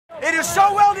It is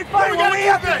so well defined. What we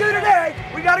have to do today,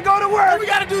 we got to go to work. We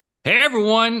got to do. Hey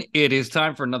everyone, it is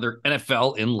time for another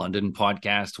NFL in London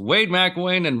podcast. Wade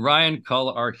McElwain and Ryan Cull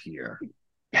are here.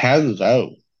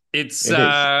 Hello. It's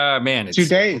it's 2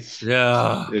 days.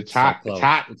 Yeah, it's hot. So it's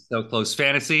hot. It's so close.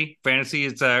 Fantasy.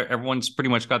 It's everyone's pretty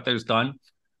much got theirs done.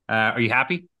 Are you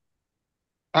happy?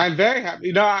 I'm very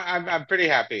happy. No, I'm pretty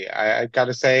happy. I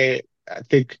gotta say, I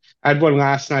think I had one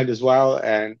last night as well,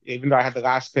 and even though I had the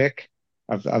last pick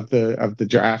of the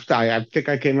draft, I think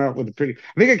I came up with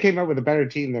a better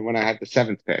team than when I had the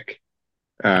seventh pick.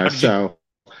 How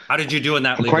did you do in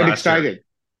that I'm league quite last excited.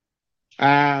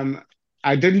 Year?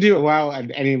 I didn't do it well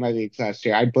in any of my leagues last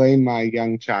year. I blame my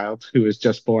young child who was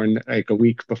just born like a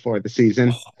week before the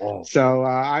season. So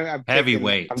I'm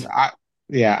heavyweight.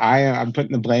 I'm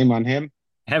putting the blame on him.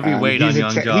 Heavyweight on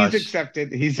young Josh.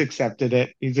 He's accepted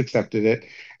it,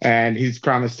 and he's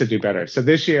promised to do better. So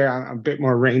this year I'm a bit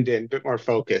more reined in, a bit more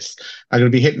focused. I'm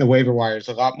going to be hitting the waiver wires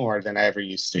a lot more than I ever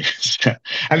used to.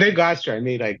 I think last year I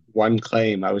made like one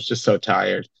claim. I was just so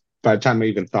tired. By the time I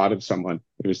even thought of someone,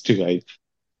 it was too late.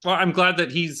 Well, I'm glad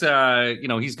that he's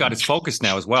got his focus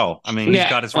now as well. I mean, he's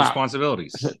got his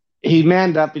responsibilities. He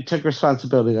manned up. He took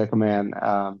responsibility like a man.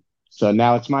 So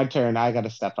now it's my turn. I got to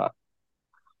step up.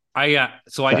 I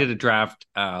did a draft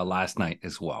last night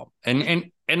as well.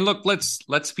 And look,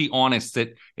 let's be honest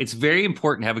that it's very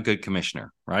important to have a good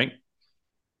commissioner, right?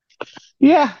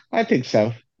 Yeah, I think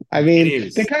so. I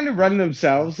mean, they kind of run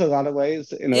themselves in a lot of ways,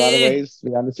 to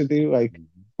be honest with you. Like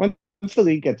once the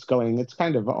league gets going, it's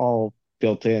kind of all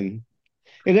built in.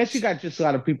 Unless you got just a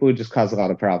lot of people who just cause a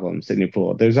lot of problems in your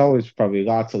pool. There's always probably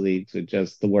lots of leagues with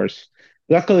just the worst.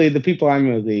 Luckily, the people I'm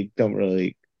in the league don't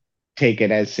really take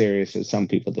it as serious as some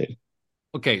people do.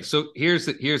 Okay, so here's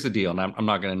the deal, and I'm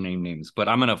not going to name names, but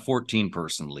I'm in a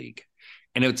 14-person league,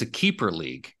 and it's a keeper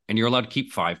league, and you're allowed to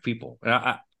keep 5 people.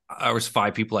 And I was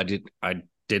 5 people. I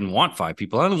didn't want 5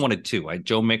 people. I only wanted 2. I had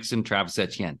Joe Mixon, Travis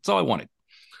Etienne. That's all I wanted.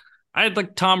 I had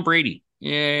like Tom Brady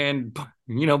and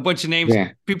a bunch of names,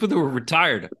 people that were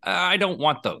retired. I don't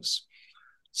want those.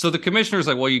 So the commissioner's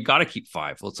like, well, you got to keep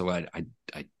 5. Well, so I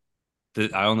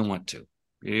only want 2.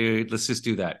 Let's just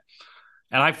do that.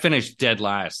 And I finished dead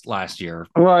last year.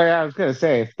 Well, yeah, I was going to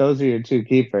say, if those are your 2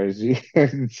 keepers,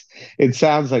 it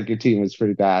sounds like your team was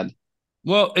pretty bad.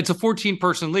 Well, it's a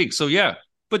 14-person league, so yeah.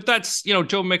 But that's,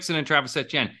 Joe Mixon and Travis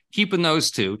Etienne. Keeping those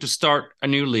 2 to start a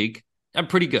new league, I'm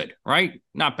pretty good, right?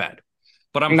 Not bad.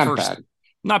 But I'm not first. Bad.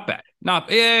 Not bad.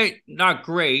 Not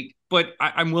great, but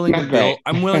I'm willing to build.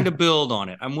 I'm willing to build on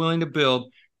it. I'm willing to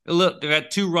build. Look, I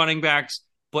got 2 running backs,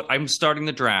 but I'm starting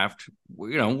the draft,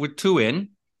 with 2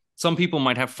 in. Some people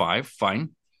might have 5, fine.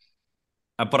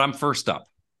 But I'm first up.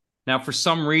 Now, for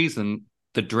some reason,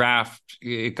 the draft,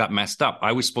 it got messed up.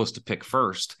 I was supposed to pick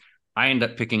first. I end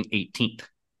up picking 18th.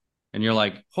 And you're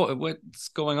like, what's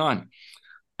going on?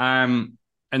 And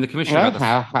the commissioner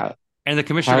got the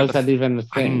commissioner how is that even a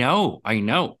thing? I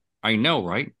know,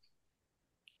 right?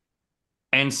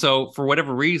 And so for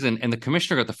whatever reason, and the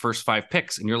commissioner got the first 5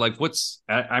 picks, and you're like,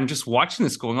 I'm just watching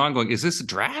this going on, going, is this a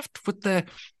draft? What the...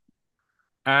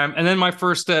 and then my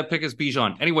first pick is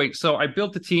Bijan. Anyway, so I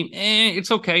built the team.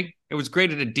 It's okay. It was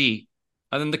graded a D.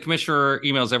 And then the commissioner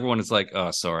emails everyone. It's like,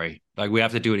 oh, sorry. Like, we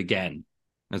have to do it again.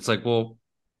 And it's like, well,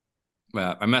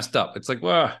 I messed up. It's like,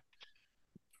 well,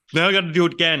 now I got to do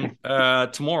it again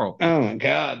tomorrow. Oh, my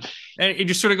God. And you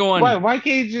just sort of go on. Why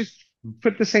can't you just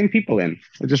put the same people in?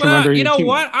 You know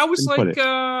what? I was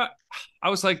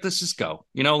like, let's just go.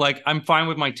 I'm fine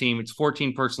with my team. It's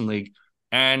 14-person league.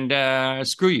 And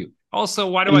screw you. Also,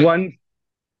 why do one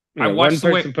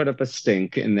person put up a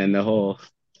stink, and then the whole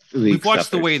league we've watched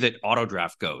suffers. the way that auto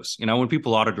draft goes. When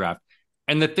people auto draft,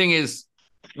 and the thing is,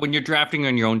 when you're drafting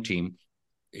on your own team,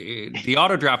 the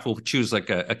auto draft will choose like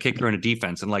a kicker and a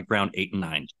defense in like round 8 and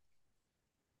 9,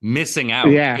 missing out.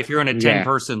 If you're in a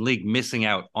 10-person league, missing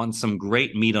out on some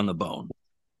great meat on the bone.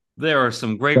 There are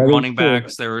some great running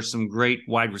backs. There are some great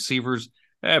wide receivers,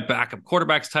 backup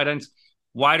quarterbacks, tight ends.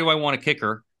 Why do I want a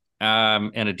kicker?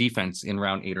 And a defense in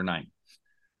round 8 or 9.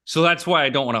 So that's why I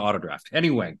don't want to auto draft.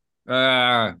 Anyway,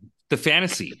 the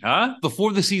fantasy,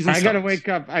 before the season starts.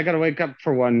 I gotta wake up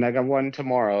for one. I got one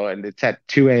tomorrow, and it's at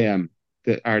 2 a.m.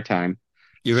 Our time.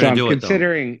 You're gonna do it.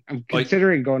 I'm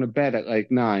considering going to bed at like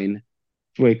 9,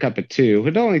 wake up at 2.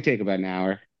 It'll only take about an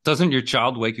hour. Doesn't your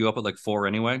child wake you up at like 4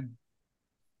 anyway?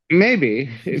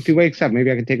 Maybe if he wakes up,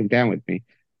 maybe I can take him down with me.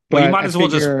 Well, you might as well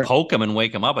just poke him and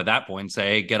wake him up at that point and say,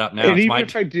 hey, get up now. Even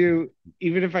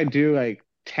if I do like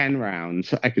 10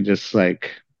 rounds, I could just let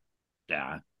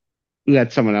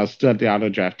someone else, let the auto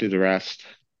draft do the rest.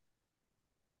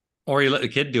 Or you let the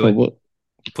kid do it.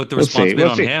 Put the We'll see. responsibility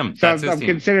We'll on see. him. So That's his I'm team.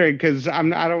 considering because I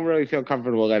don't really feel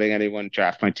comfortable letting anyone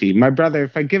draft my team. My brother,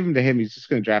 if I give him to him, he's just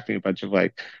going to draft me a bunch of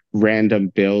like random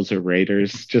Bills or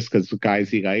Raiders, just because the guys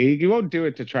he like. He won't do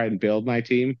it to try and build my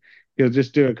team. He'll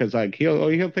just do it because like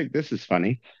he'll think this is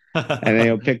funny, and then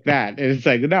he'll pick that. And it's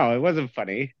like, no, it wasn't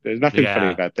funny. There's nothing funny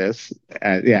Yeah. about this.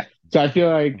 Yeah. So I feel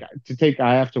like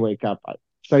I have to wake up.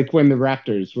 It's like when the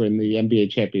Raptors were in the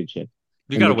NBA championship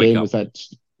You and got to the wake game up.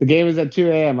 was the game was at 2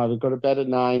 a.m. I would go to bed at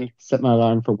 9, set my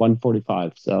alarm for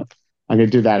 1:45. So I'm gonna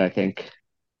do that, I think.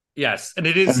 Yes. And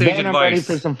it is And sage then I'm ready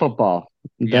for advice. some football.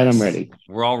 And then I'm Yes. ready.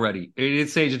 We're all ready. It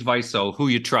is sage advice, though, who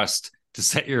you trust to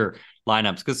set your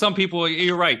lineups. Because some people,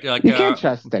 you're right. Like, You can't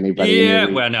trust anybody in your yeah,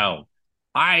 league. well, no.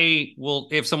 I will,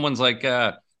 if someone's like,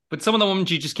 but some of the ones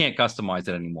you just can't customize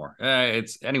it anymore.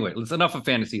 Anyway, it's enough of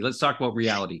fantasy. Let's talk about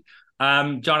reality.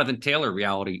 Jonathan Taylor,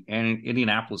 reality, and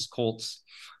Indianapolis Colts.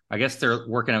 I guess they're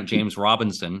working out James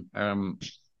Robinson.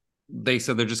 They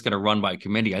said they're just going to run by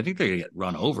committee. I think they're going to get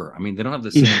run over. I mean, they don't have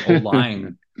the same O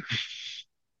line.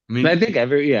 I mean, I think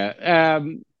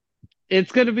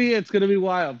it's gonna be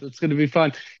wild. It's gonna be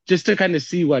fun just to kind of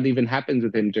see what even happens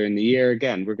with him during the year.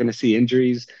 Again, we're gonna see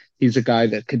injuries. He's a guy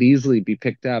that could easily be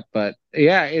picked up, but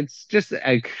yeah, it's just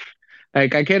like I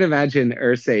can't imagine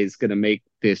Ursay is gonna make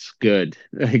this good.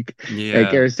 Like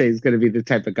yeah. Ursay is gonna be the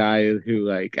type of guy who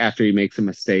like after he makes a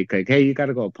mistake, like, hey, you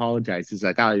gotta go apologize. He's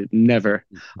like, I never.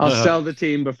 I'll sell the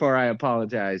team before I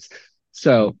apologize.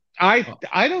 So I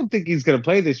don't think he's gonna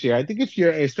play this year. I think if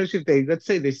you're especially if they let's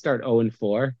say they start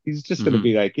 0-4, he's just gonna Mhm.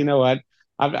 be like, you know what?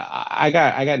 I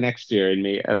got next year in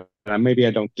me. Maybe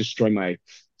I don't destroy my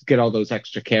get all those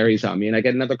extra carries on me, and I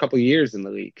get another couple years in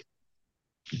the league.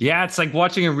 Yeah, it's like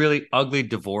watching a really ugly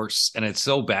divorce, and it's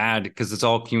so bad because it's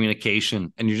all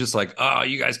communication, and you're just like, oh,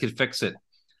 you guys could fix it.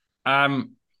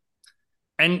 Um,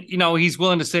 and he's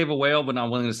willing to save a whale, but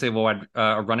not willing to save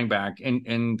a running back,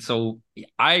 and so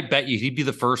I bet you he'd be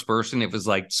the first person if it was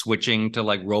like switching to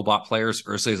like robot players.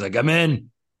 Ursay's like, I'm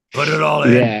in, put it all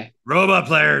in, Yeah, robot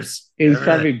players. he's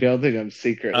probably building them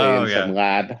secretly Oh in some yeah,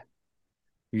 lab.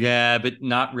 yeah, but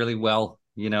not really well.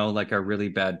 Like a really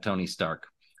bad Tony Stark.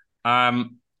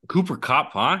 Um, Cooper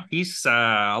Kupp, huh? He's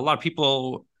a lot of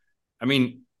people. I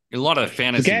mean, a lot of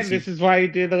fantasies. Again, this is why you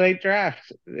do the late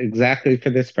draft, exactly for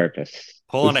this purpose.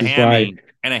 Pulling a This is why. hammy,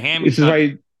 and a This hammy's is not.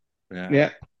 why. Yeah. Yeah.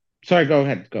 Sorry. Go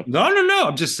ahead. Go. No, no, no.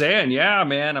 I'm just saying. Yeah,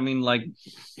 man. I mean, like,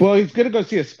 Well, he's gonna go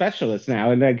see a specialist now,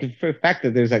 and like for the fact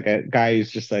that there's like a guy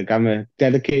who's just like, I'm gonna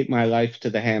dedicate my life to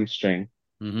the hamstring.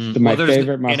 It's well, my there's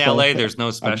favorite in muscle. LA. There's no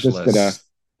I'm just gonna specialists.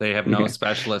 They have no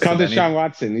specialists call of any. Deshaun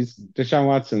Watson. Deshaun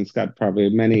Watson's got probably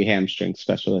many hamstring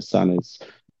specialists on his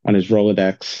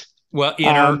Rolodex. Well,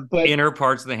 But inner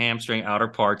parts of the hamstring, outer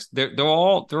parts. They're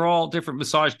all different,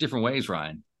 massaged different ways,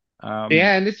 Ryan.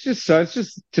 yeah, and it's just to me,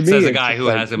 Says a it's guy just who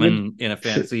like has him in a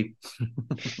fantasy.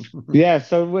 yeah.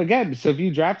 So again, if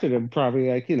you drafted him probably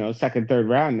like second, third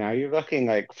round, now you're looking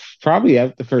like probably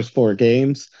out the first 4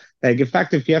 games. Like in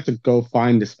fact, if you have to go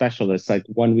find a specialist like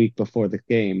 1 week before the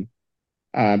game,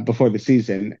 before the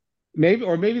season,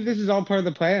 maybe this is all part of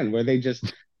the plan where they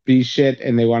just be shit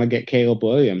and they want to get Caleb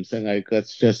Williams and like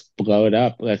let's just blow it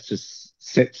up. Let's just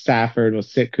sit Stafford, we'll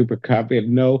sit Cooper Kupp.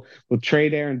 We'll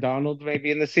trade Aaron Donald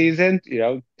maybe in the season.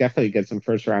 Definitely get some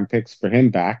first round picks for him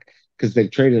back because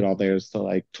they've traded all theirs to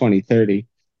like 2030,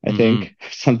 I think,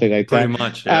 something like Pretty that.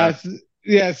 much, yeah.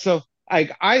 Yeah, so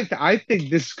I think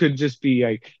this could just be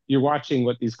like you're watching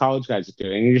what these college guys are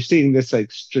doing, and you're seeing this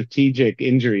like strategic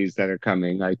injuries that are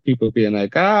coming, like people being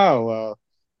like, oh well,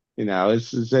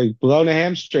 it's like blown a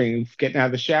hamstring getting out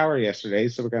of the shower yesterday,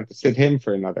 so we're going to have to sit him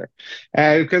for another.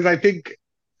 And because I think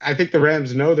the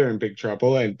Rams know they're in big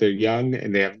trouble and they're young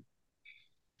and they have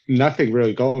nothing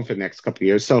really going for the next couple of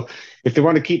years. So if they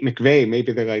want to keep McVay,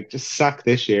 maybe they're like, just suck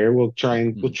this year. We'll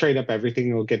trade up everything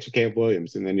and we'll get you Caleb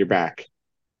Williams, and then you're back.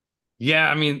 Yeah,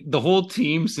 I mean, the whole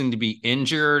team seemed to be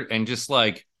injured and just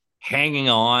like hanging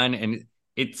on. And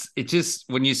it just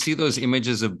when you see those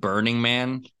images of Burning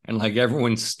Man and like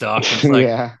everyone's stuck, it's like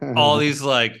Yeah. all these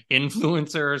like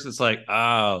influencers, it's like,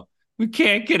 oh, we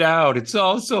can't get out. It's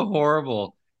all so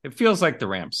horrible. It feels like the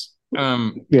Rams,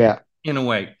 Yeah. in a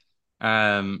way.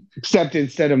 Except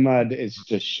instead of mud, it's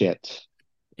just shit.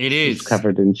 It It's is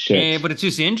covered in shit. but it's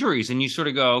just injuries, and you sort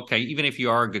of go, okay, even if you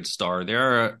are a good star,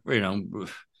 what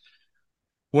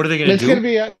are they going to It's do?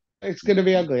 gonna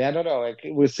be ugly. I don't know. Like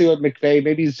we'll see what McVay.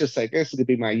 Maybe he's just like this is gonna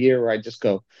be my year where I'm just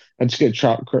gonna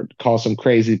call some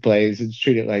crazy plays and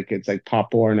treat it like it's like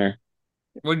Pop Warner.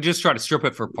 We just try to strip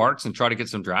it for parts and try to get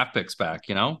some draft picks back,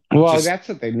 Well, Just that's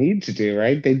what they need to do,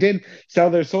 right? They did sell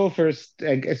their soul for a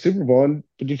Super Bowl,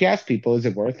 but if you ask people, is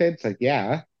it worth it? It's like,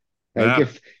 yeah. Like yeah.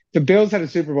 the Bills had a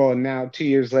Super Bowl and now 2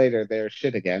 years later they're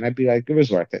shit again, I'd be like, it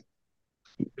was worth it.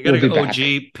 We got We'll to be go back.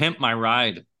 OG, pimp my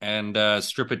ride and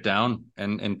strip it down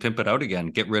and pimp it out again.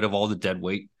 Get rid of all the dead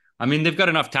weight. I mean, they've got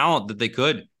enough talent that they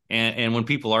could. And when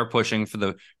people are pushing for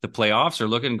the playoffs, they're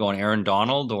looking going Aaron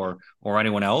Donald or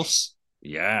anyone else.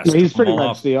 Yeah, strip He's them pretty all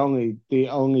much off. the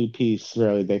only piece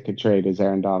really they could trade is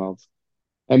Aaron Donald.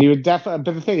 And he would definitely,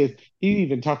 but the thing is, he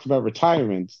even talked about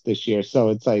retirement this year. So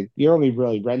it's like you're only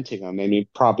really renting him and you're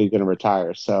probably going to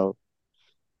retire. So,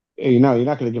 you're not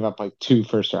going to give up like 2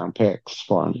 first-round picks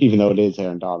for him, even though it is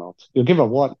Aaron Donald. You'll give up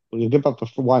one. You'll give up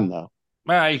one, though.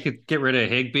 You could get rid of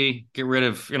Higbee, get rid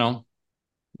of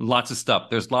lots of stuff.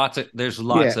 There's lots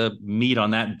Yeah. of meat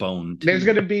on that bone There's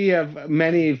too. going to be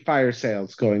many fire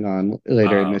sales going on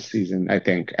later in Uh, this season, I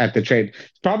think, at the trade.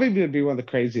 It's probably going to be one of the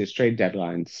craziest trade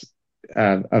deadlines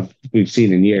of we've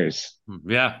seen in years.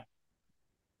 yeah.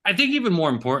 I think even more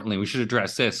importantly, we should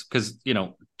address this because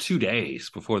 2 days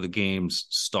before the games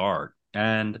start,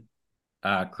 and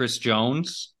Chris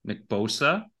Jones, Nick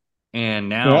Bosa,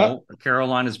 and Yeah. now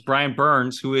Carolina's Brian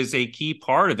Burns, who is a key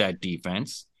part of that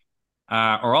defense,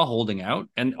 are all holding out,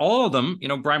 and all of them,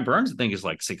 Brian Burns, I think is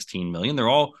like 16 million. They're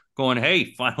all going,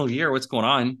 "Hey, final year, what's going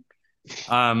on?"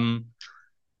 Um,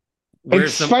 where's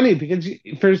It's the funny because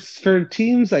for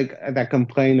teams like that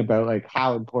complain about like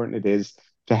how important it is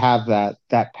to have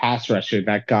that pass rusher,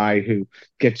 that guy who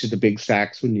gets you the big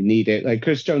sacks when you need it. Like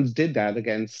Chris Jones did that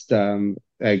against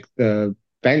like the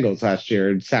Bengals last year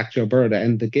and sacked Joe Burrow to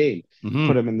end the game, put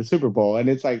Mhm. him in the Super Bowl. And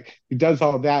it's like he does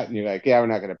all that, and you're like, yeah, we're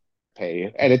not gonna pay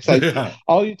you. And it's like Yeah.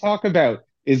 all you talk about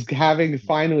is having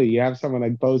finally you have someone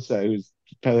like Bosa who's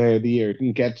player of the year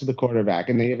can get to the quarterback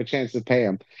and they have a chance to pay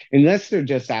him unless they're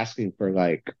just asking for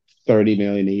like 30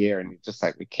 million a year and it's just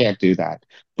like we can't do that.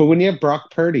 But when you have Brock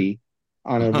Purdy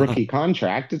on a rookie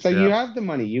contract, it's like you Yeah. have the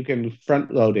money, you can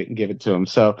front load it and give it to him.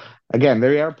 So again,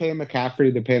 they are paying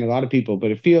McCaffrey, they're paying a lot of people,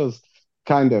 but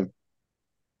kind of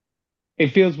it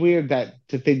feels weird that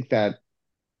to think that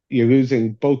you're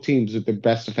losing both teams with the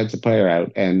best defensive player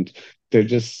out and there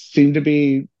just seem to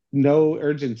be no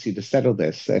urgency to settle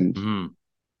this. Mhm.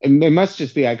 And it must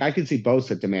just be like I can see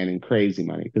Bosa demanding crazy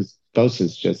money because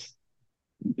Bosa's just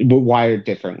wired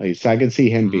differently. So I can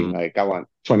see him being Mhm. like, I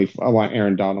want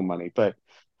Aaron Donald money. But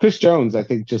Chris Jones, I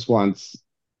think, just wants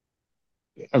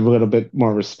a little bit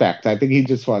more respect. I think he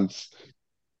just wants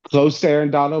close to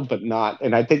Aaron Donald, but not.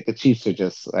 And I think the Chiefs are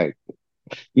just like,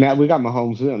 now we got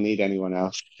Mahomes. We don't need anyone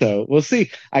else. So we'll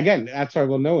see. Again, that's why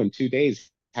we'll know in 2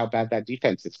 days how bad that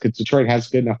defense is because Detroit has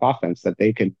good enough offense that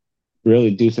they can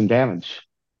really do some damage.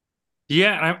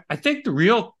 Yeah, and I think the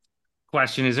real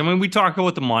question is, I mean, we talk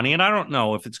about the money, and I don't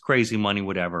know if it's crazy money,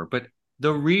 whatever, but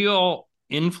the real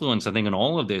influence, I think, in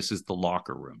all of this is the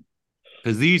locker room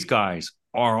because these guys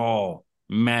are all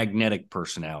magnetic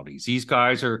personalities. These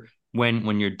guys are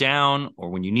when you're down or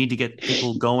when you need to get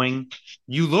people going,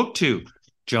 you look to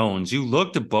Jones, you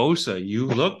look to Bosa, you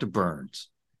look to Burns.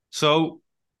 So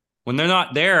when they're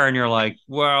not there and you're like,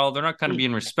 well, they're not kind of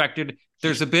being respected,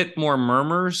 there's a bit more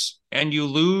murmurs and you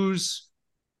lose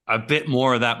a bit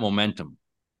more of that momentum.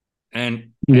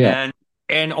 And Yeah.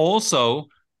 and also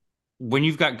when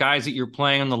you've got guys that you're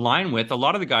playing on the line with, a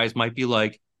lot of the guys might be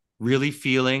like really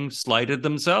feeling slighted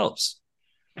themselves.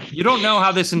 You don't know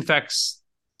how this infects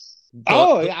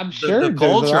Oh, the I'm the sure there's a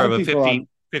culture lot of of a people on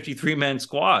 53-man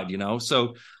squad.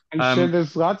 So I'm sure um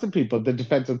there's lots of people. The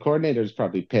defensive coordinator is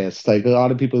probably pissed. Like a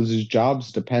lot of people whose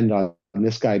jobs depend on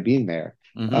this guy being there,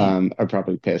 mhm. are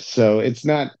probably pissed. So it's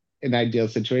not an ideal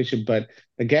situation. But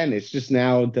again, it's just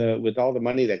now the with all the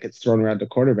money that gets thrown around the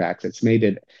quarterbacks, it's made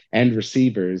it and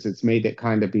receivers, it's made it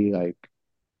kind of be like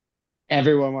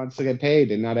everyone wants to get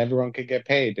paid and not everyone can get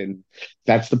paid. And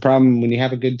that's the problem when you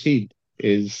have a good team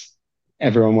is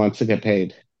everyone wants to get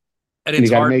paid. And And it's you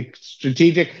got to hard. make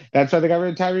strategic. That's why they got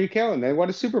rid of Tyreek Hill and they won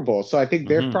a Super Bowl. So I think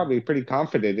they're Mhm. probably pretty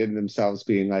confident in themselves,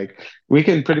 being like, we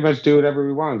can pretty much do whatever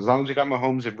we want as long as we got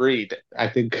Mahomes and Breed. I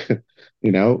think,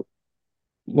 you know,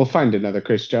 we'll find another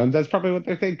Chris Jones. That's probably what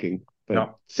they're thinking. But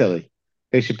No. silly,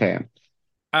 they should pay him.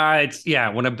 It's yeah,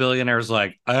 when a billionaire's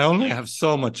like, I only have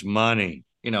so much money,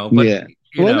 but Yeah.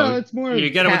 Well, no, it's more you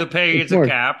get it with a cap. pay, It's it's a more.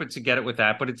 cap, it's to get it with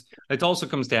that, but it also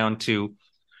comes down to,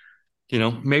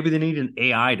 maybe they need an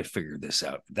AI to figure this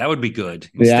out. That would be good.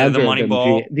 The Instead of the money algorithm,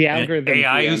 ball, the an algorithm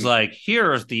AI who's GM. like,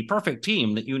 here's the perfect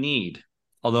team that you need,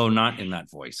 although not in that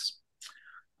voice.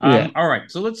 Yeah. All right,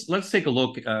 so let's take a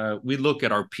look. We look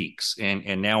at our peaks,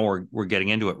 and now we're getting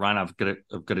into it. Ryan,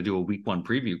 I'm gonna do a week one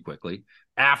preview quickly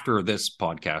after this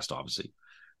podcast, obviously.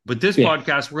 But this Yeah.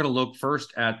 podcast, we're gonna look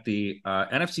first at the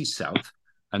NFC South,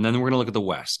 and then we're gonna look at the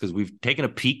West because we've taken a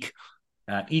peek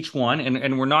each one,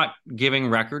 and we're not giving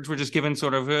records. We're just giving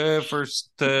sort of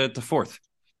first to fourth.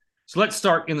 So let's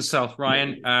start in the South,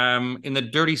 Ryan. In the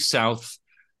dirty South,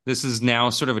 this is now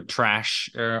sort of a trash,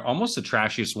 almost the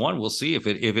trashiest one. We'll see if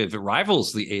it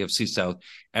rivals the AFC South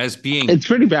as being. It's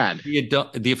pretty bad.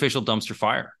 The official dumpster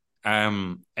fire.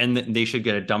 And they should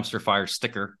get a dumpster fire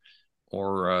sticker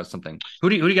or something. Who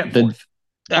do you get fourth?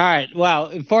 All right. Well,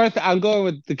 in fourth, I'm going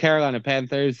with the Carolina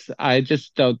Panthers. I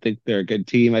just don't think they're a good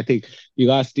team. I think you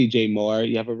lost DJ Moore.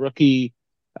 You have a rookie.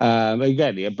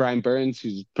 Again, you have Brian Burns,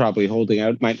 who's probably holding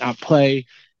out, might not play.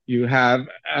 You have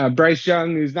Bryce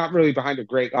Young, who's not really behind a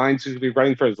great line, so he's going to be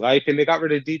running for his life. And they got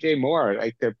rid of DJ Moore,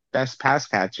 like their best pass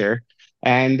catcher.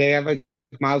 And they have like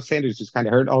Miles Sanders, who's kind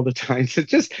of hurt all the time. So it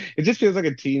just feels like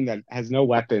a team that has no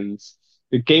weapons.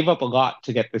 It gave up a lot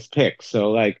to get this pick.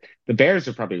 So like the Bears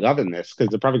are probably loving this because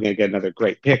they're probably going to get another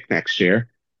great pick next year.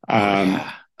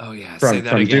 Oh yeah. Say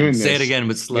that again. Say it again,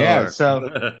 but slower. Yeah.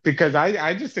 So because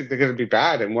I just think they're going to be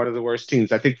bad and one of the worst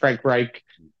teams. I think Frank Reich,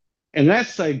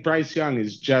 unless like Bryce Young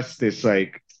is just this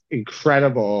like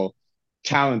incredible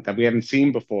talent that we haven't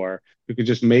seen before, who could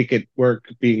just make it work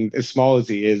being as small as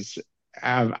he is.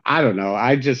 I don't know.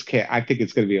 I just can't. I think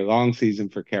it's going to be a long season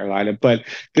for Carolina, but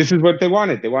this is what they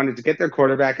wanted. They wanted to get their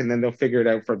quarterback, and then they'll figure it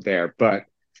out from there. But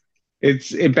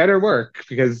it better work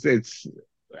because it's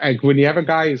like when you have a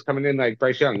guy who's coming in like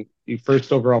Bryce Young, you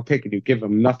first overall pick, and you give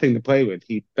him nothing to play with.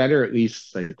 He better at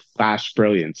least like flash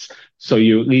brilliance, so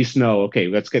you at least know, okay,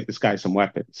 let's get this guy some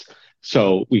weapons,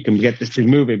 so we can get this thing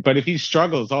moving. But if he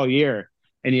struggles all year,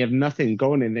 and you have nothing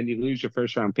going, and then you lose your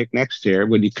first round pick next year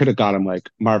when you could have got him like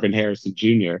Marvin Harrison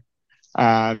Jr.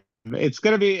 It's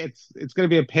gonna be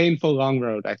a painful long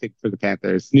road, I think, for the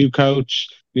Panthers. New coach,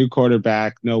 new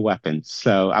quarterback, no weapons.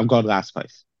 So I'm going last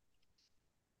place.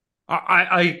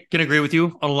 I can agree with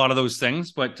you on a lot of those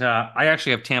things, but I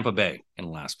actually have Tampa Bay in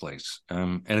last place,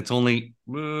 and it's only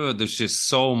there's just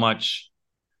so much.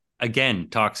 Again,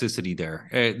 toxicity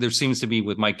there. There seems to be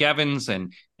with Mike Evans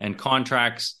and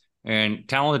contracts and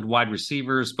talented wide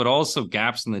receivers, but also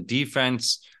gaps in the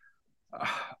defense.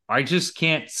 I just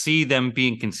can't see them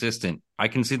being consistent. I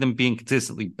can see them being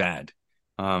consistently bad.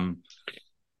 And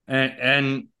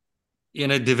in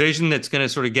a division that's going to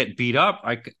sort of get beat up,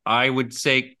 I would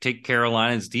say take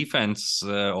Carolina's defense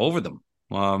over them.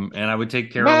 And I would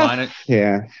take Carolina.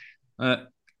 Yeah.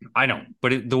 I know,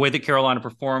 but the way that Carolina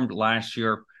performed last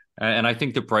year, and I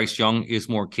think that Bryce Young is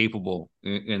more capable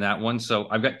in that one. So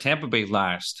I've got Tampa Bay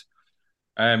last.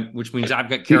 Which means I've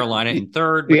got Carolina in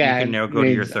third, but you can now go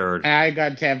to your third. I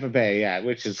got Tampa Bay,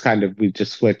 which is kind of, we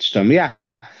just switched them. Yeah,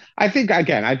 I think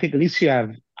at least you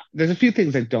have, there's a few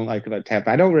things I don't like about Tampa.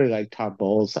 I don't really like Todd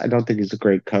Bowles. I don't think he's a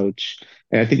great coach.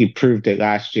 And I think he proved it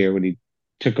last year when he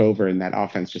took over and that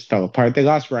offense just fell apart. They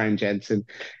lost Ryan Jensen.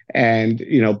 And,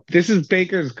 this is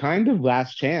Baker's kind of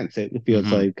last chance, it feels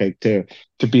like to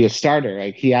be a starter.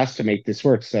 Like he has to make this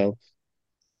work. So,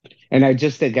 and I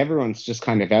just think everyone's just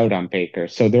kind of out on Baker.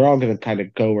 So they're all going to kind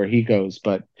of go where he goes.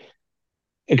 But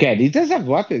again, he does have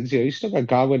weapons. You still got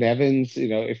Godwin Evans.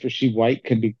 If Rasheed White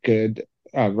could be good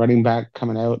running back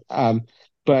coming out.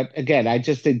 But again, I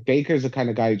just think Baker's the kind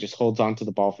of guy who just holds on to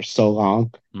the ball for so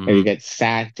long. And he gets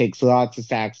sacked, takes lots of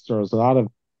sacks, throws a lot of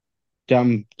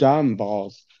dumb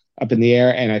balls up in the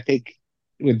air. And I think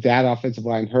with that offensive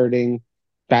line hurting,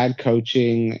 bad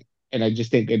coaching, and I just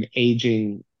think an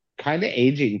aging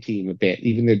team a bit,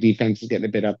 even their defense is getting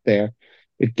a bit up there.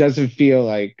 It doesn't feel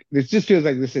like this feels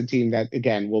like this is a team that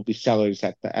again will be sellers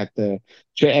at the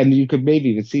and you could maybe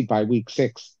even see by week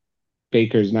 6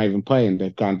 Baker's not even playing.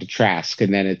 They've gone to Trask,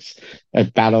 and then it's a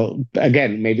battle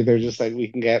again. Maybe they're just like, we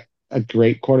can get a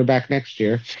great quarterback next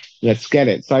year, let's get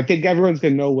it. So I think everyone's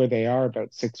gonna know where they are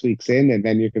about 6 weeks in, and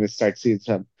then you're gonna start seeing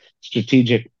some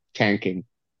strategic tanking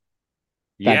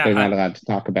that they're not allowed to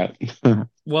talk about.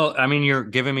 Well, I mean, you're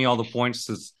giving me all the points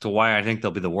as to why I think they'll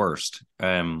be the worst.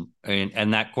 And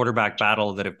that quarterback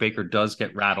battle, that if Baker does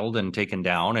get rattled and taken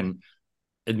down, and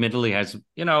admittedly has,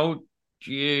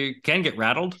 you can get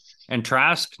rattled, and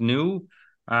Trask knew,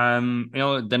 then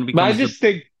it becomes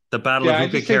the battle of who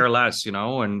could care less, and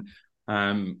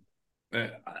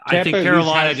I think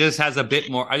Carolina just has a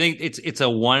bit more. I think it's a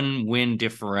 1-win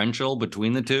differential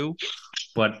between the two,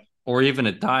 or even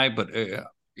a tie, but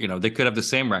they could have the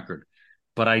same record.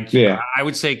 But I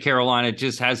would say Carolina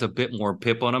just has a bit more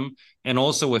pip on them. And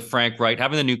also with Frank Reich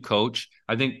having the new coach,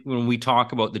 I think when we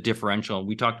talk about the differential,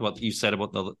 we talked about, you said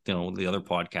about the other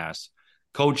podcast,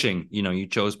 coaching, you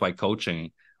chose by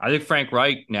coaching. I think Frank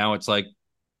Reich now, it's like,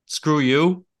 screw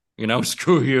you,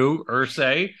 screw you,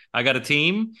 Irsay. I got a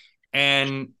team,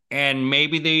 and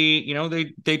maybe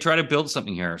they try to build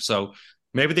something here. So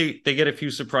Maybe they get a few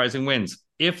surprising wins.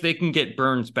 If they can get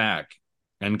Burns back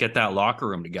and get that locker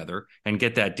room together and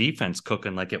get that defense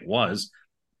cooking like it was,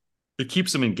 it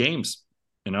keeps them in games,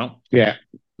 you know? Yeah.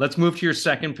 Let's move to your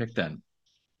second pick then.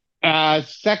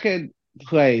 Second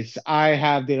place, I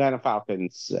have the Atlanta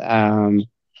Falcons.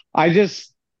 I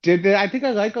just I think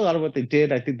I like a lot of what they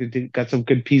did. I think got some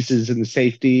good pieces in the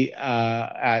safety,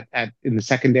 at in the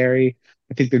secondary.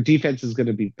 I think their defense is going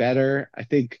to be better. I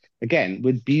think again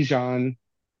with Bijan,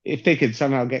 if they could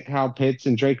somehow get Kyle Pitts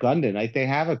and Drake London, like they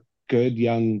have a good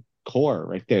young core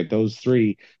right there. Those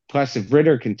three. Plus, if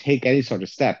Ritter can take any sort of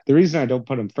step, the reason I don't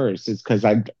put him first is because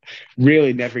I've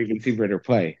really never even seen Ritter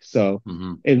play. So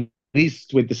at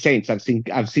least with the Saints, I've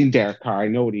seen Derek Carr. I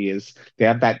know what he is. They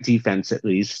have that defense at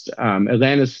least.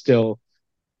 Atlanta's still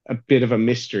a bit of a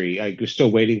mystery. Like we're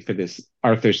still waiting for this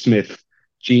Arthur Smith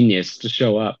genius to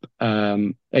show up.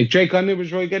 Like Drake London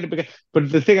was really good,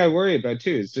 but the thing I worry about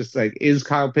too is just like, is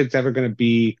Kyle Pitts ever going to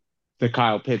be the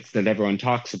Kyle Pitts that everyone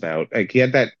talks about? Like he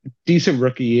had that decent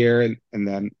rookie year, and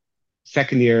then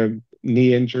second year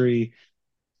knee injury.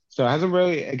 So it hasn't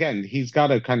really, again, he's got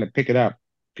to kind of pick it up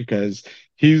because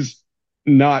he's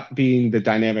not being the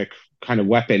dynamic kind of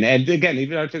weapon. And again,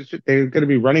 even though they're going to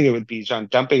be running it with Bijan,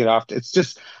 dumping it off, it's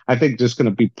just, I think, just going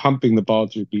to be pumping the ball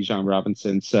through Bijan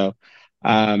Robinson. So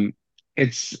I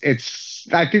think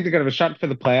they're going to have a shot for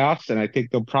the playoffs, and I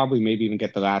think they'll probably maybe even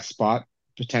get the last spot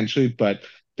potentially, but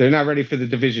they're not ready for the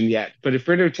division yet. But if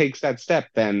Ritter takes that step,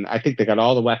 then I think they got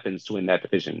all the weapons to win that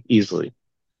division easily.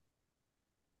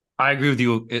 I agree with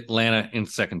you, Atlanta in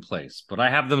second place, but I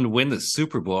have them to win the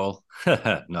Super Bowl.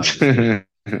 No, just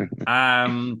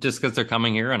because they're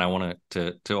coming here, and I want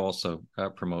to also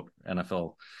promote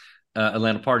NFL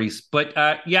Atlanta parties. But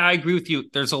yeah, I agree with you.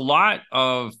 There's a lot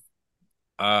of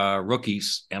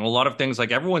rookies and a lot of things,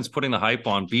 like everyone's putting the hype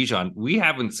on Bijan. We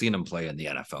haven't seen him play in the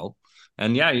NFL.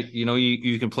 And yeah,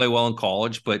 you can play well in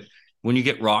college, but when you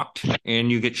get rocked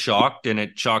and you get shocked and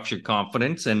it shocks your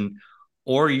confidence,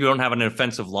 or you don't have an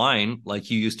offensive line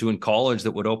like you used to in college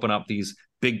that would open up these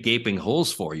big gaping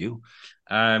holes for you,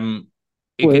 it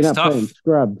gets tough.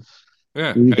 Scrubs.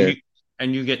 Yeah,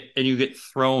 and you get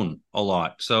thrown a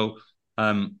lot. So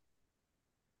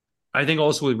I think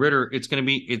also with Ritter, it's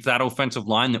that offensive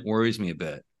line that worries me a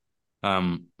bit.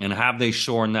 And have they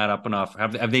shorn that up enough?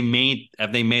 Have they made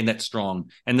that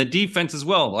strong? And the defense as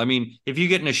well. I mean, if you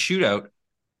get in a shootout,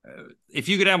 if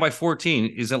you go down by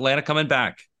 14, is Atlanta coming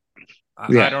back?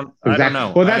 Yeah, I don't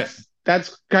know. Well,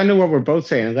 that's kind of what we're both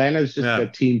saying. Atlanta's just a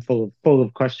team full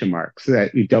of question marks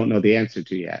that we don't know the answer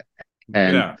to yet.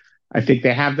 And I think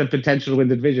they have the potential to win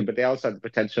the division, but they also have the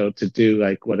potential to do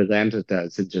like what Atlanta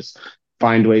does and just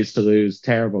find ways to lose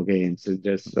terrible games. And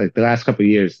just like the last couple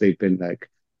of years, they've been like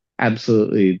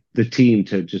absolutely the team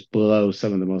to just blow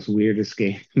some of the most weirdest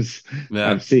games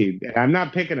I've seen. And I'm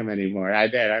not picking them anymore.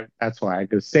 That's why I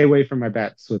could stay away from my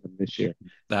bets with them this year.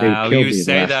 You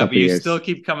say that, but you still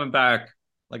keep coming back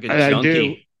like a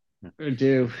junkie. I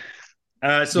do.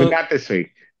 So but not this week.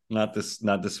 Not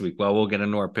this week. Well, we'll get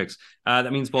into our picks.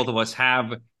 That means both of us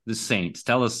have the Saints.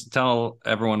 Tell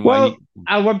everyone why. Well,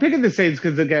 I'm picking the Saints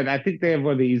because again, I think they have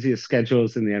one of the easiest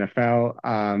schedules in the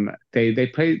NFL. They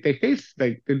face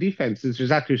like the defense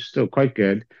is actually still quite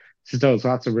good. Still has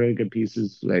lots of really good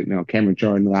pieces like Cameron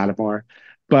Jordan, Lattimore,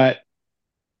 but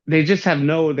they just have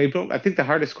they don't. I think the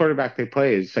hardest quarterback they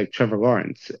play is like Trevor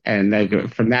Lawrence, and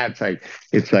from that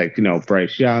it's like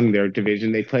Bryce Young. Their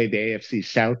division, they play the AFC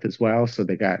South as well, so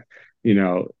they got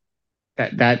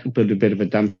that with a bit of a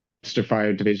dumpster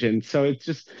fire division. So it's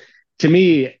just, to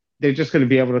me, they're just going to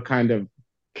be able to kind of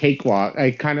cakewalk,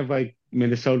 kind of like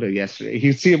Minnesota yesterday.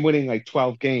 You see them winning like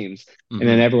 12 games, and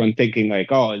then everyone thinking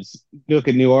like, oh, look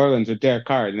at New Orleans with Derek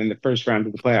Carr, and then the first round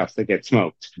of the playoffs they get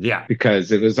smoked. Yeah,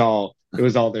 because it was all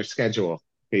their schedule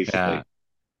basically. Yeah.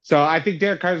 So I think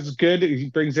Derek Carr is good. He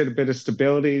brings in a bit of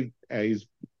stability.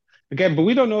 But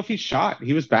we don't know if he's shot.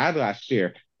 He was bad last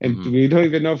year. And we don't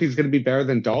even know if he's going to be better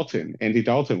than Andy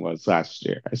Dalton was last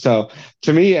year. So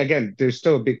to me, again, there's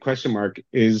still a big question mark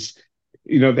is,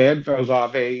 they had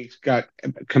Olave, got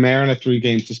Kamara on a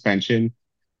 3-game suspension.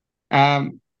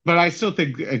 But I still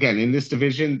think, again, in this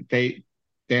division, they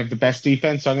have the best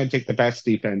defense. So I'm going to take the best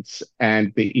defense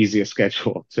and the easiest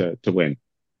schedule to win.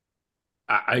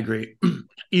 I agree.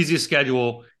 Easiest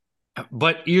schedule.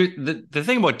 But the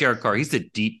thing about Derek Carr, he's a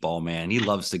deep ball man. He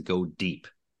loves to go deep.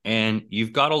 And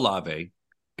you've got Olave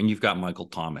and you've got Michael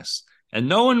Thomas. And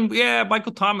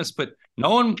Michael Thomas, but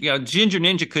no one, Ginger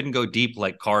Ninja couldn't go deep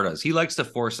like Carr does. He likes to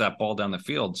force that ball down the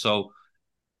field. So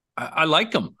I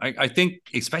like him. I think,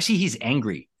 especially he's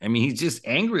angry. I mean, he's just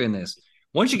angry in this.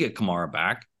 Once you get Kamara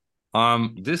back,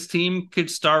 This team could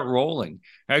start rolling.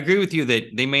 I agree with you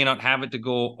that they may not have it to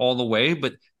go all the way,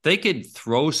 but they could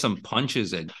throw some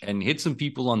punches and hit some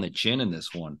people on the chin in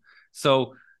this one.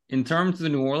 So in terms of the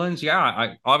New Orleans,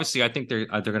 yeah, I think they're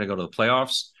going to go to the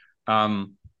playoffs.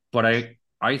 But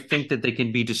I think that they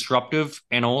can be disruptive,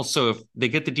 and also if they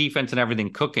get the defense and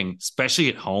everything cooking, especially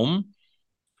at home,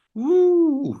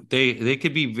 woo, they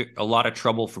could be a lot of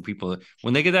trouble for people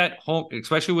when they get that home,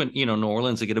 especially when New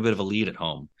Orleans, they get a bit of a lead at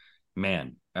home.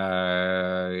 Man,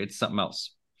 it's something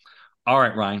else. All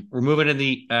right, Ryan, we're moving to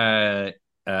the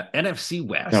NFC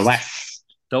West. The West.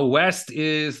 The West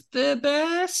is the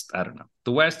best. I don't know.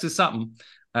 The West is something.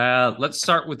 Let's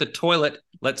start with the toilet.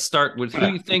 Let's start with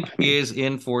who you think is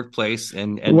in fourth place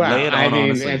and lay it on,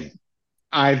 honestly.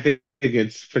 I think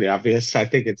it's pretty obvious. I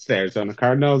think it's the Arizona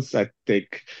Cardinals. I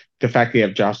think the fact that you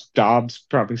have Josh Dobbs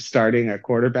probably starting at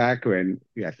quarterback, and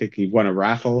I think he won a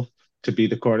raffle to be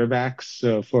the quarterback.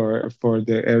 So for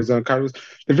the Arizona Cardinals,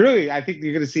 I think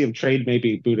you're going to see him trade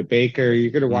maybe Buda Baker.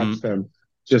 You're going to watch them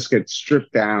just get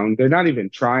stripped down. They're not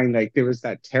even trying. Like there was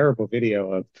that terrible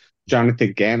video of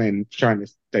Jonathan Gannon trying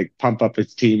to pump up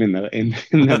his team in the meeting.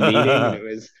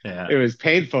 It was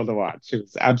painful to watch. It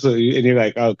was absolutely, and you're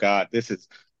like, oh God,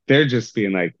 they're just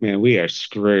being like, man, we are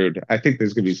screwed. I think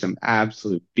there's going to be some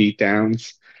absolute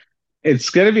beatdowns. It's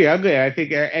going to be ugly, I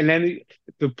think. And then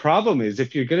the problem is,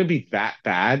 if you're going to be that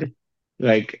bad,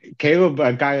 like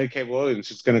a guy like Caleb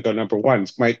Williams is going to go number one,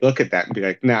 might look at that and be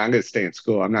like, nah, I'm going to stay in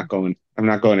school. I'm not going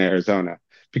to Arizona,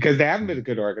 because they haven't been a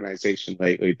good organization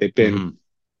lately. They've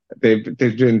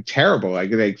been terrible,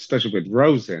 especially with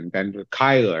Rosen, then with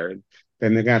Kyler.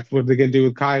 Then what are they going to do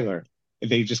with Kyler? Are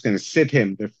they just going to sit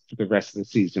him for the rest of the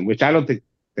season, which I don't think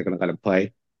they're going to let him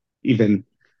play even.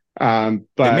 But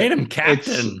they made him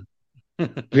captain.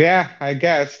 Yeah, I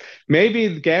guess.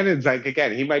 Maybe Gannon's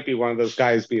again, he might be one of those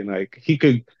guys being like, he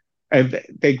could,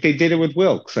 they did it with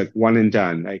Wilkes, one and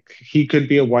done. He could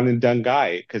be a one and done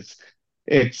guy, because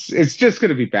it's just going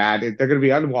to be bad. They're going to be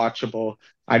unwatchable.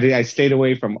 I stayed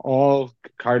away from all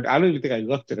card. I don't even think I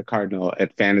looked at a Cardinal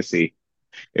at fantasy.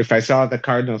 If I saw the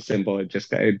Cardinal symbol, it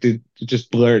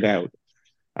just blurred out.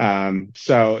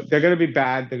 So they're going to be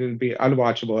bad. They're going to be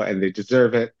unwatchable, and they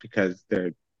deserve it because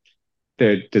they're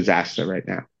disaster right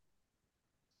now.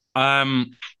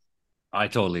 I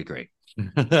totally agree.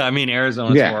 I mean,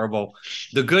 Arizona's horrible.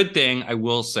 The good thing I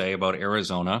will say about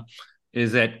Arizona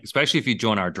is that, especially if you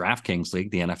join our DraftKings League,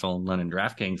 the NFL London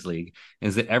DraftKings League,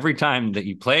 is that every time that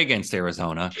you play against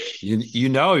Arizona,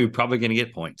 you're probably going to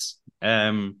get points.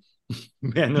 And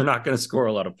they're not going to score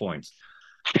a lot of points.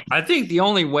 I think the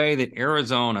only way that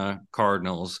Arizona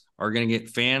Cardinals are going to get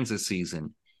fans this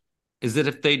season is that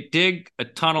if they dig a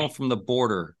tunnel from the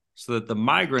border so that the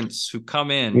migrants who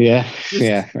come in, that's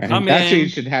where you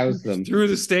should house them through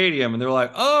the stadium, and they're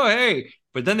like, oh, hey.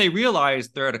 But then they realize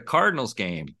they're at a Cardinals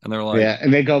game, and they're like,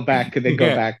 and they go back. They're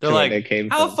to like, where they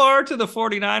came. How far to the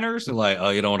 49ers? And like,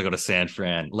 oh, you don't want to go to San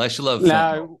Fran unless you love.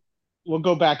 No, we'll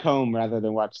go back home rather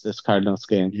than watch this Cardinals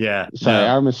game. Yeah, sorry,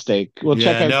 our mistake. We'll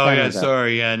check out.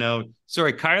 Sorry,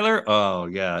 Kyler. Oh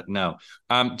yeah, no.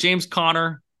 James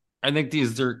Conner. I think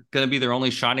these are going to be their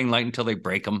only shining light until they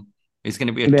break them. He's going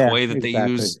to be a toy that they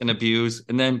use and abuse,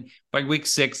 and then by week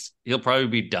 6, he'll probably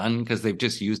be done because they've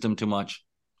just used him too much.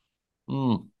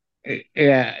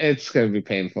 Yeah, it's going to be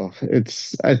painful.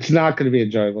 It's not going to be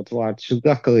enjoyable to watch.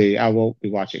 Luckily, I won't be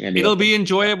watching any. It'll be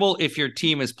enjoyable if your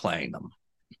team is playing them.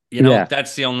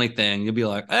 That's the only thing. You'll be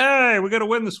like, hey, we got to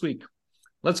win this week.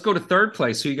 Let's go to third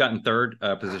place. Who you got in third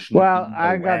position? Well,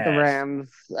 I got the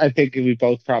Rams. I think we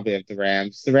both probably have the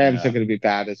Rams. The Rams are going to be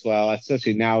bad as well,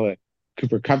 especially now with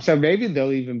Cooper Kupp. So maybe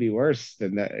they'll even be worse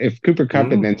than if Cooper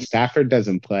Kupp and then Stafford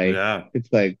doesn't play. Yeah.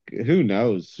 It's like, who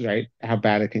knows, right? How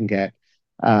bad it can get.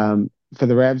 For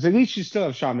the Rams, at least you still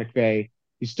have Sean McVay.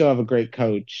 You still have a great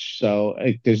coach. So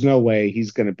there's no way he's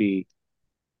going to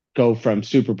go from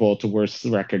Super Bowl to worst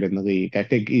record in the league. I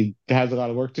think he has a lot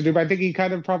of work to do, but I think he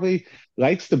kind of probably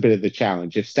likes the bit of the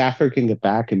challenge. If Stafford can get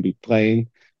back and be playing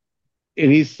at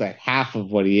least half of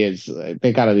what he is,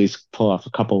 they got to at least pull off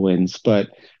a couple wins. But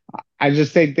I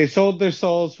just think they sold their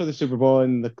souls for the Super Bowl,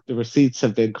 and the receipts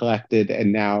have been collected,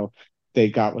 and now they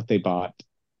got what they bought.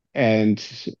 And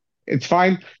it's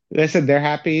fine. Listen, they're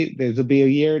happy. There'll be a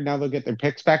year. Now they'll get their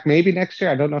picks back. Maybe next year.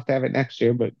 I don't know if they have it next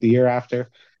year, but the year after.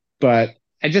 But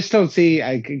I just don't see,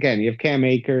 again, you have Cam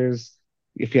Akers.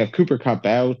 If you have Cooper Kupp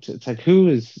out, it's like, who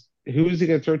is he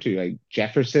going to throw to?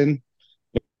 Jefferson?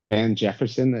 Van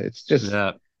Jefferson? It's just,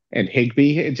 and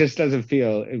Higbee. It just doesn't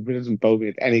bode me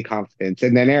with any confidence.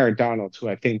 And then Aaron Donald, who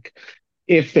I think,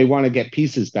 if they want to get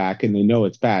pieces back and they know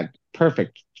it's bad,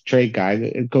 perfect trade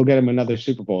guy. Go get him another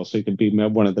Super Bowl so he can be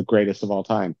one of the greatest of all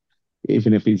time,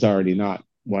 even if he's already not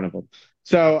one of them.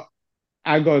 So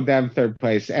I'll go with them third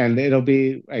place, and it'll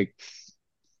be like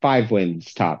 5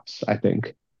 wins tops, I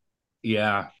think.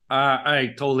 Yeah,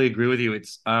 I totally agree with you.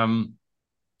 It's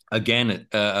again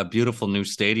a beautiful new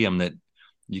stadium that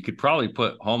you could probably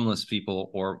put homeless people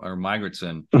or migrants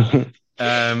in.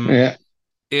 Yeah.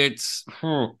 It's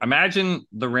imagine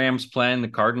the Rams playing the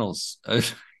Cardinals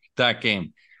that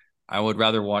game. I would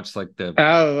rather watch like the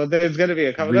well, there's going to be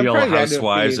a couple. Real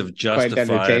Housewives of Quite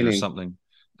Justified or something.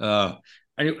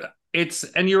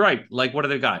 And you're right. Like, what do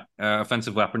they got?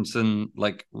 Offensive weapons and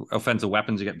like offensive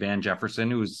weapons. You got Van Jefferson,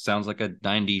 who sounds like a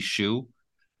 '90s shoe,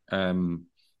 or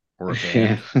a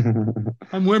band.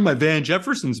 I'm wearing my Van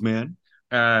Jeffersons, man.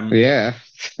 Yeah.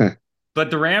 But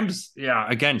the Rams, yeah,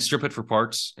 again, strip it for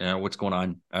parts. What's going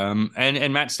on?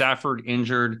 And Matt Stafford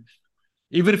injured.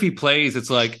 Even if he plays, it's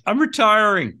like, I'm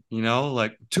retiring,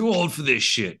 like too old for this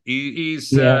shit.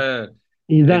 He's on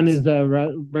his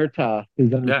Murtaugh.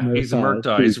 He's on he's a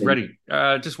Murtaugh. He's ready.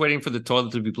 Just waiting for the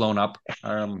toilet to be blown up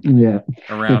around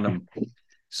him.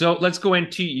 So let's go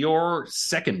into your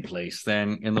second place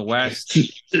then in the West.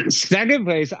 Second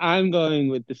place, I'm going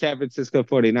with the San Francisco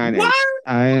 49ers. What?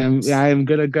 I am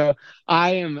gonna go.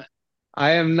 I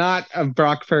am not a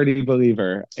Brock Purdy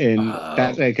believer in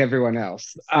that, like everyone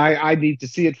else. I need to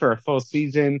see it for a full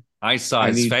season. I saw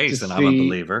his face, and I'm a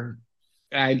believer.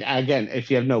 Again,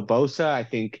 if you have no Bosa, I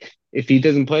think if he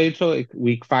doesn't play until like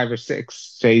week 5 or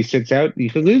 6, say he sits out, you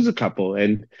could lose a couple.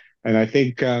 And I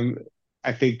think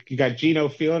you got Geno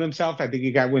feeling himself. I think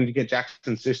you got when you get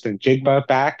Jackson System Jigba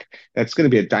back, that's going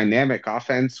to be a dynamic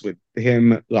offense with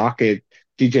him, Lockett,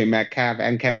 DJ Metcalf,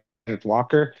 and Kenneth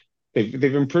Walker.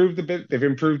 They've improved a bit. They've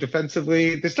improved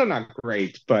defensively. They're still not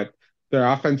great, but their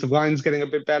offensive line's getting a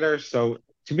bit better. So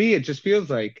to me, it just feels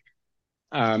like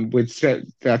that's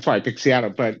why I picked Seattle.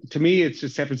 But to me, it's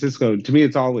just San Francisco. To me,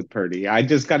 it's all with Purdy. I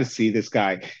just got to see this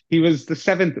guy. He was the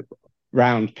 7th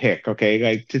round pick. Okay,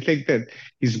 like to think that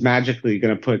he's magically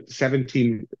going to put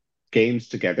 17 games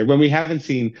together when we haven't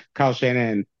seen Kyle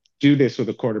Shanahan do this with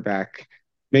a quarterback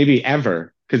maybe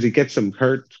ever, because he gets them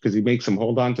hurt, because he makes them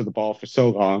hold on to the ball for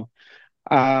so long.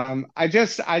 I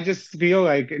just feel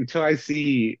like I just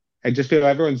feel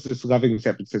everyone's just loving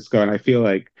San Francisco, and I feel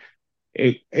like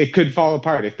it could fall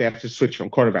apart if they have to switch from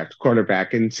quarterback to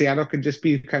quarterback, and Seattle could just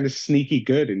be kind of sneaky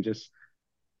good and just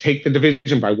take the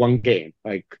division by 1 game.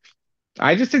 Like,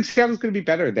 I just think Seattle's going to be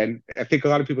better than I think a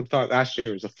lot of people thought last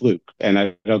year was a fluke, and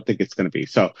I don't think it's going to be.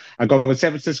 So I go with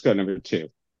San Francisco number 2.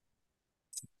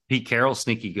 Pete Carroll,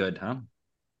 sneaky good, huh?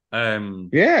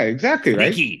 Yeah, exactly,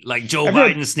 sneaky, right? Like Joe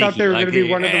Biden sneaky. Thought they were going to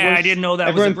be one of the worst. I didn't know that.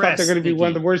 Everyone thought they're going to be one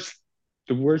of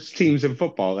the worst teams in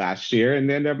football last year, and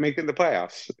they ended up making the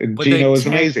playoffs. And Geno was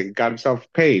amazing, got himself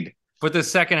paid. But the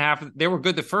second half, they were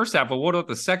good the first half, but what about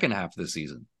the second half of the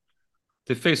season?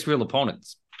 They faced real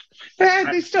opponents.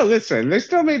 They still listen. They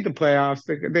still made the playoffs.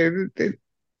 They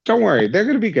don't worry. They're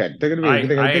going to be good. They're going to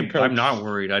be. I'm not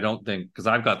worried. I don't think, because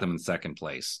I've got them in second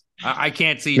place. I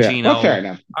can't see Geno. Well, fair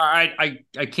enough.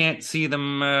 I can't see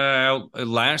them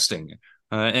lasting.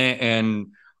 And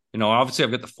obviously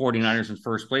I've got the 49ers in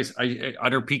first place.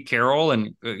 Under Pete Carroll,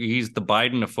 and he's the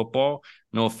Biden of football.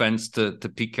 No offense to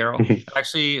Pete Carroll,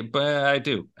 actually, but I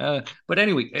do. But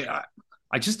anyway,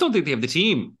 I just don't think they have the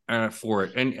team for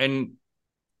it. And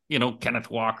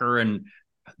Kenneth Walker and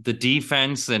the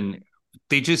defense, and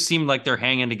they just seem like they're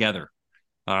hanging together.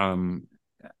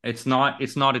 It's not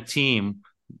a team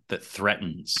that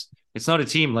threatens. It's not a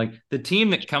team like the team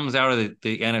that comes out of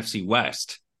the NFC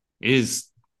West is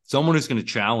someone who's going to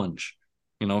challenge.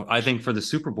 I think for the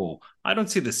Super Bowl, I don't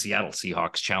see the Seattle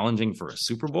Seahawks challenging for a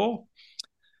Super Bowl.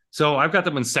 So I've got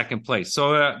them in second place.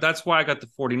 So that's why I got the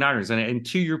 49ers. And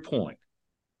to your point,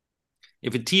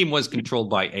 if a team was controlled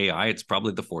by AI, it's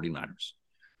probably the 49ers.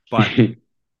 But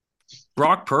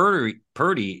Brock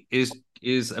Purdy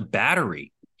is a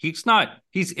battery. He's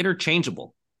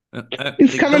interchangeable.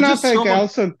 He's coming off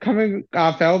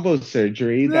elbow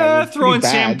surgery. Throw in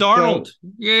Sam Darnold. So...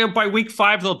 Yeah, by week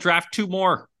 5 they'll draft 2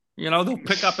 more. They'll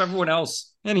pick up everyone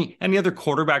else. Any other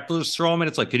quarterback, they'll just throw them in.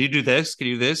 It's like, can you do this? Can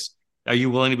you do this? Are you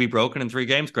willing to be broken in 3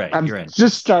 games? Great, you're in.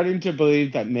 Just starting to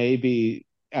believe that maybe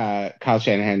Kyle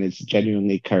Shanahan is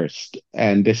genuinely cursed,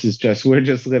 and we're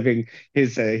just living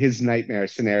his nightmare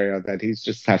scenario that he's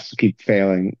just has to keep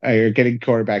failing or getting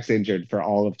quarterbacks injured for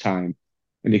all of time,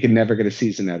 and he can never get a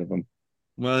season out of them.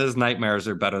 Well, his nightmares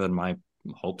are better than my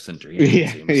hopes and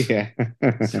dreams. Yeah.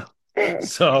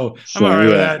 So I'm all right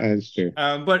with that. That's true.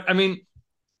 But I mean,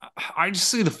 I just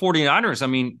see the 49ers. I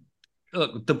mean,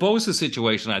 look, the Bosa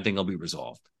situation, I think will be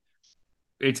resolved.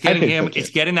 It's getting him. It's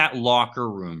getting that locker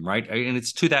room, right? And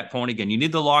it's to that point again. You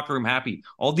need the locker room happy.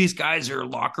 All these guys are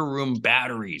locker room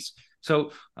batteries.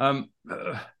 So I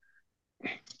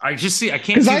can't see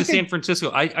the San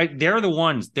Francisco. They're the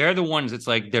ones. It's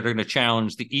like they're going to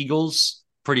challenge the Eagles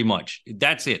pretty much.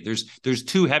 That's it. There's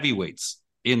two heavyweights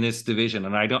in this division,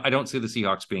 and I don't see the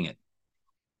Seahawks being it.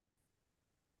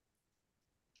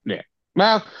 Yeah.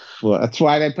 Well, that's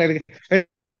why they played.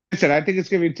 Listen, I think it's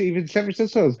going to be even San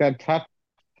Francisco's got tough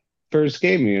first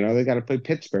game. They got to play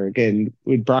Pittsburgh, and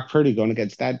with Brock Purdy going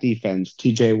against that defense,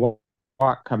 TJ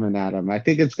Watt coming at him. I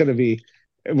think it's going to be.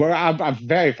 Well, I'm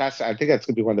very fascinated. I think that's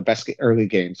going to be one of the best early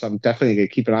games. So I'm definitely going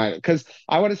to keep an eye on it because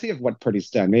I want to see what Purdy's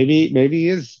done. Maybe he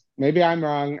is. Maybe I'm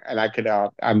wrong, and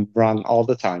I'm wrong all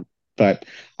the time. But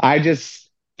I just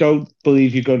don't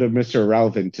believe you go to Mr.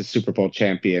 Irrelevant to Super Bowl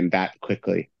champion that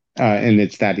quickly, and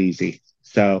it's that easy.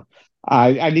 So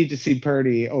I need to see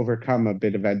Purdy overcome a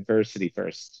bit of adversity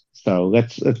first. So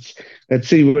let's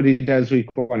see what he does week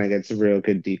 1 against a real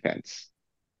good defense.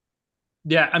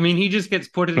 Yeah, I mean, he just gets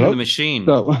put into the machine.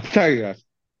 So, sorry, guys.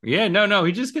 Yeah, no,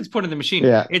 he just gets put in the machine.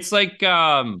 Yeah, it's like,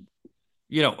 the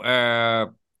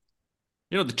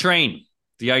train,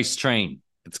 the ice train.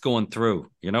 It's going through.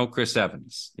 Chris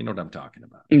Evans. You know what I'm talking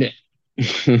about. Yeah.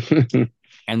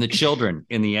 And the children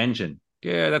in the engine.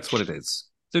 Yeah, that's what it is.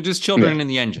 They're just children in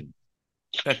the engine.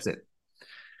 That's it.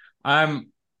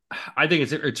 I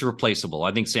think it's replaceable.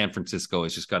 I think San Francisco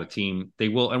has just got a team. They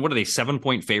will, and what are they?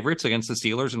 7-point favorites against the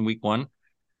Steelers in week 1.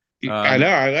 I know.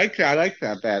 I like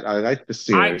that bet. I like the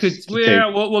Steelers.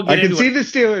 We'll get I can see the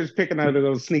Steelers picking out a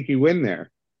little sneaky win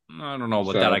there. I don't know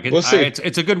about that. We'll see.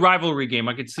 It's a good rivalry game.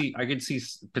 I could see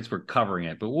Pittsburgh covering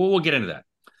it, but we'll get into that.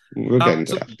 We'll get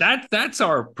into that. That's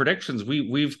our predictions.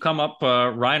 We've come up.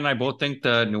 Ryan and I both think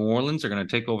the New Orleans are going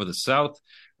to take over the South.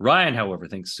 Ryan, however,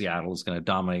 thinks Seattle is going to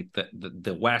dominate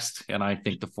the West, and I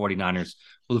think the 49ers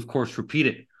will, of course, repeat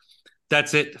it.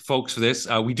 That's it, folks, for this.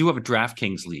 We do have a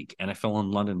DraftKings League, NFL in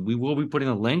London. We will be putting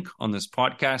a link on this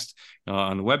podcast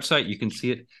on the website. You can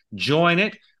see it. Join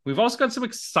it. We've also got some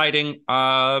exciting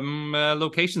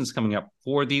locations coming up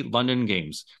for the London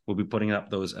games. We'll be putting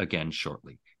up those again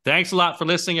shortly. Thanks a lot for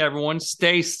listening, everyone.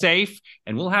 Stay safe,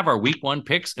 and we'll have our week 1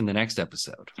 picks in the next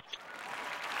episode.